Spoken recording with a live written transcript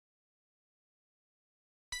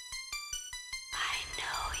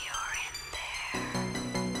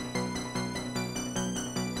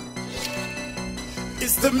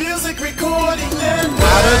It's the music recording network.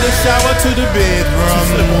 Out of the shower to the bedroom,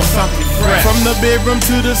 slip on something fresh. from the bedroom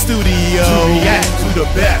to the studio, To react to the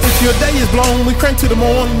best. If your day is blown, we crank to the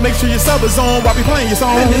morn. Make sure your sub is on while we playing your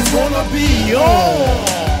song. And it's gonna be on.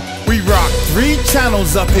 We rock 3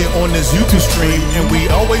 channels up here on this YouTube stream, and we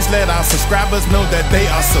always let our subscribers know that they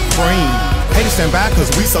are supreme. Haters stand by cause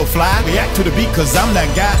we so fly. React to the beat cause I'm that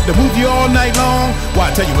guy to move you all night long. Why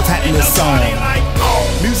I tell you what's happening in this song.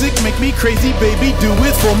 Music make me crazy, baby, do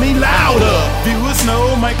it for me louder. Viewers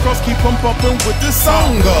know my cross keep on bumping with this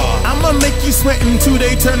song. I'ma make you sweat until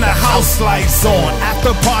they turn the house lights on.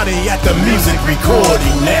 After party at the Music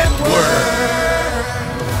Recording Network.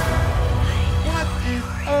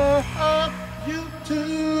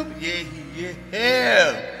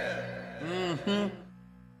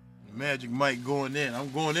 Magic Mike going in.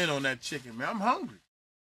 I'm going in on that chicken, man. I'm hungry.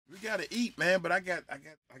 We gotta eat, man, but I got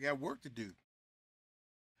work to do.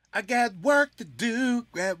 I got work to do.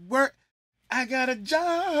 Got work. I got a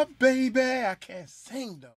job, baby. I can't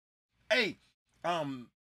sing though. Hey,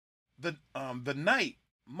 the night,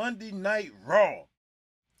 Monday Night Raw.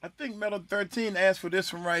 I think Metal 13 asked for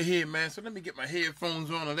this one right here, man. So let me get my headphones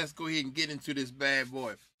on and let's go ahead and get into this bad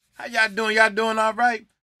boy. How y'all doing? Y'all doing all right?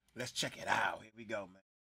 Let's check it out. Here we go, man.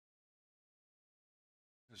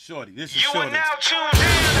 Shorty, this is Shorty. You are now tuned in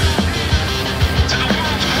to the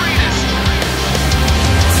world's greatest.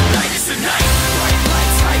 Tonight is the night. Bright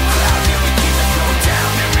lights, high cloud. Here we keep the flow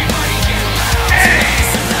down. Everybody get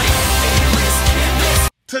loud.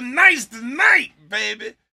 Tonight's the night,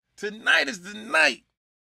 baby. Tonight is the night.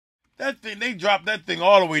 That thing, they dropped that thing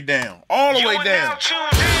all the way down. All the way down. You are now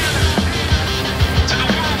tuned in to the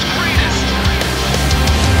world's greatest.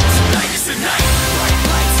 Tonight is the night. Bright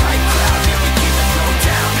lights, high cloud. Here we keep the flow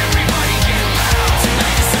down. Everybody get loud.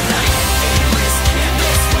 Tonight is the night. A-list, can't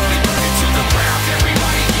miss. When we burn it to the ground.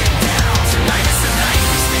 Everybody get down. Tonight is the night.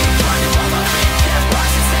 We stay grinding while our big cat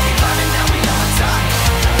rises. Steady climbing, now we on top.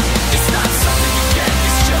 It's not something you get.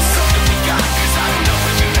 It's just something we got. Cause I don't know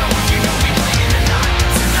if you know if you know we playing or not.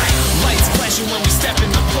 Tonight, lights flashing when we step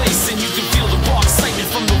into place. And you can feel the raw excitement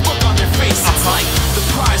from the look on their face. It's like the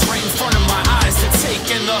prize right in front of my eyes to take.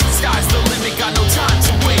 And the sky's the limit, got no time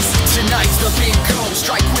to waste. Tonight's the big go.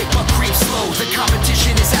 Strike quick but creep slow. The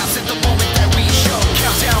competition is absent the moment that we show.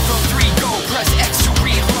 Countdown from 3, go. Press X to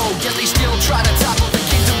reload. Yet they still try to topple the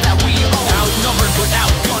kingdom that we own. Outnumbered but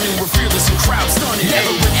outgunning. We're fearless and crowd stunning.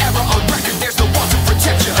 Never an error on record. There's no one to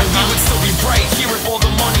protect you. And we would still be right here if all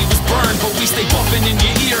the money was burned. But we stay bumping in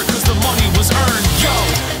your ear cause the money was earned. Yo,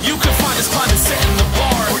 you can find us climbing, setting the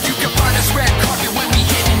bar. Or you can find us red carpet when we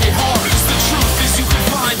hitting it hard. Cause the truth is you can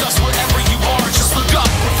find us wherever you are. Just look up,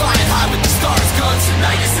 we're flying high with the stars. Cause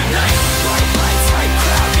tonight is the night. Bright lights, high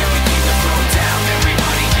cloud. Here we keep the flow down.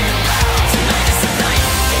 Everybody get loud. Tonight is the night.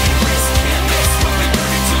 A-list, can't miss. When we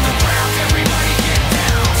burn it to the ground. Everybody get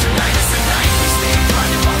down. Tonight is the night. We stay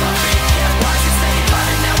grinding while our big cat rises. Steady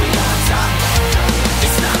climbing, now we on top.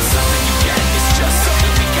 It's not something you get. It's just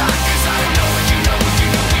something we got. Cause I don't know if you know if you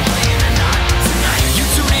know we playing or not. Tonight, you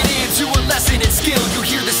tuning in to a lesson in skill. You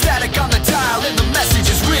hear the static on the dial and the message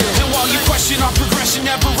is real. And while you question our progression,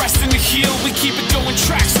 never resting to heal, we keep it going,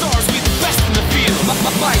 track stars, we the best in the field.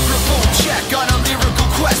 Microphone check on a lyrical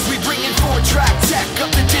quest. We bring in 4-track tech,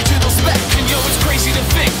 up the digital spec. And yo, it's crazy to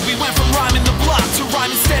think we went from rhyming the block to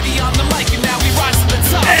rhyming steady on the mic, and now we rise to the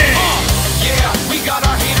top. Yeah, we got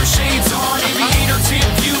our hater shades on. Every hater tip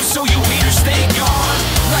view, so you haters stay gone.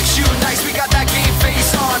 Like shoe nice, we got that game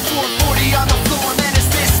face on. 440 on the floor, man, is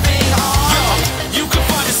this thing on? Yo, you can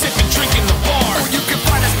find us sipping, drinking the bar. Or you can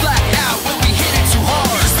find us blacked out when we hit it too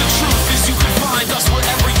hard. Cause the truth is you can find us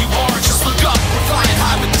wherever you are. Just look up, we're flying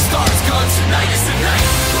high with the stars. Cause tonight is the night.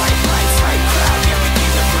 Bright lights, high cloud. Here we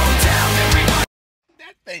keep the flow down. Everybody.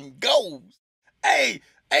 That thing goes. Hey,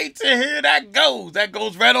 to hear that goes. That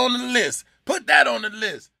goes right on the list. Put that on the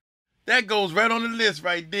list. That goes right on the list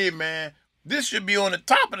right there, man. This should be on the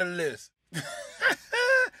top of the list.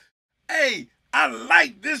 Hey, I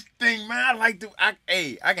like this thing, man. I like I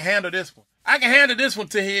can handle this one. I can handle this one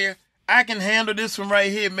to here. I can handle this one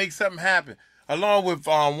right here. Make something happen. Along with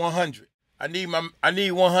 100. I need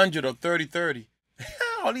 100 or 30-30.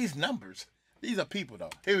 All these numbers. These are people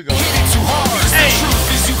though. Here we go. Too hard. Hey. The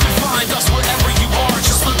truth is you can find us wherever you are.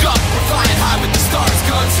 Just look up, we're flying high with the stars.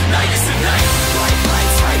 Cause tonight is the night. Bright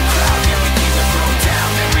lights, high cloud. Here we keep the flow down.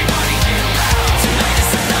 Everybody get loud. Tonight is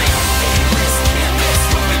the night. A-list, can't miss.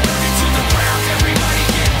 When we burn it to the ground. Everybody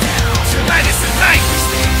get down. Tonight is the night. We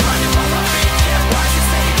stay grinding while our big cat rises.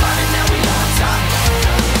 Steady climbing, now we on top.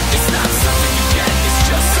 It's not something you get. It's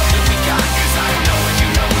just something we got. Cause I don't know if you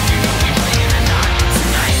know if you know we playing or not.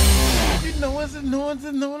 Tonight. You know what's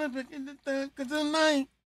annoying, but in the third, cause tonight.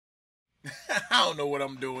 I don't know what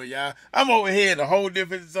I'm doing, y'all. I'm over here in a whole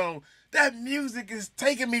different zone. That music is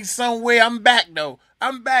taking me somewhere. I'm back, though.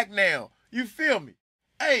 I'm back now. You feel me?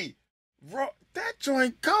 Hey, that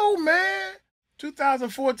joint cold, man.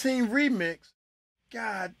 2014 remix.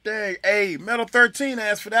 God dang. Hey, Metal 13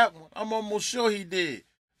 asked for that one. I'm almost sure he did.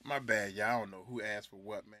 My bad, y'all. I don't know who asked for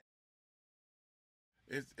what, man.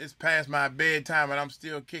 It's past my bedtime and I'm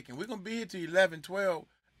still kicking. We're going to be here till 11, 12.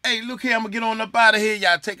 Hey, look here. I'm going to get on up out of here.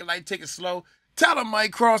 Y'all take it light, take it slow. Tell them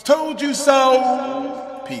Mike Cross told you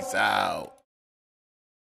so. Peace out.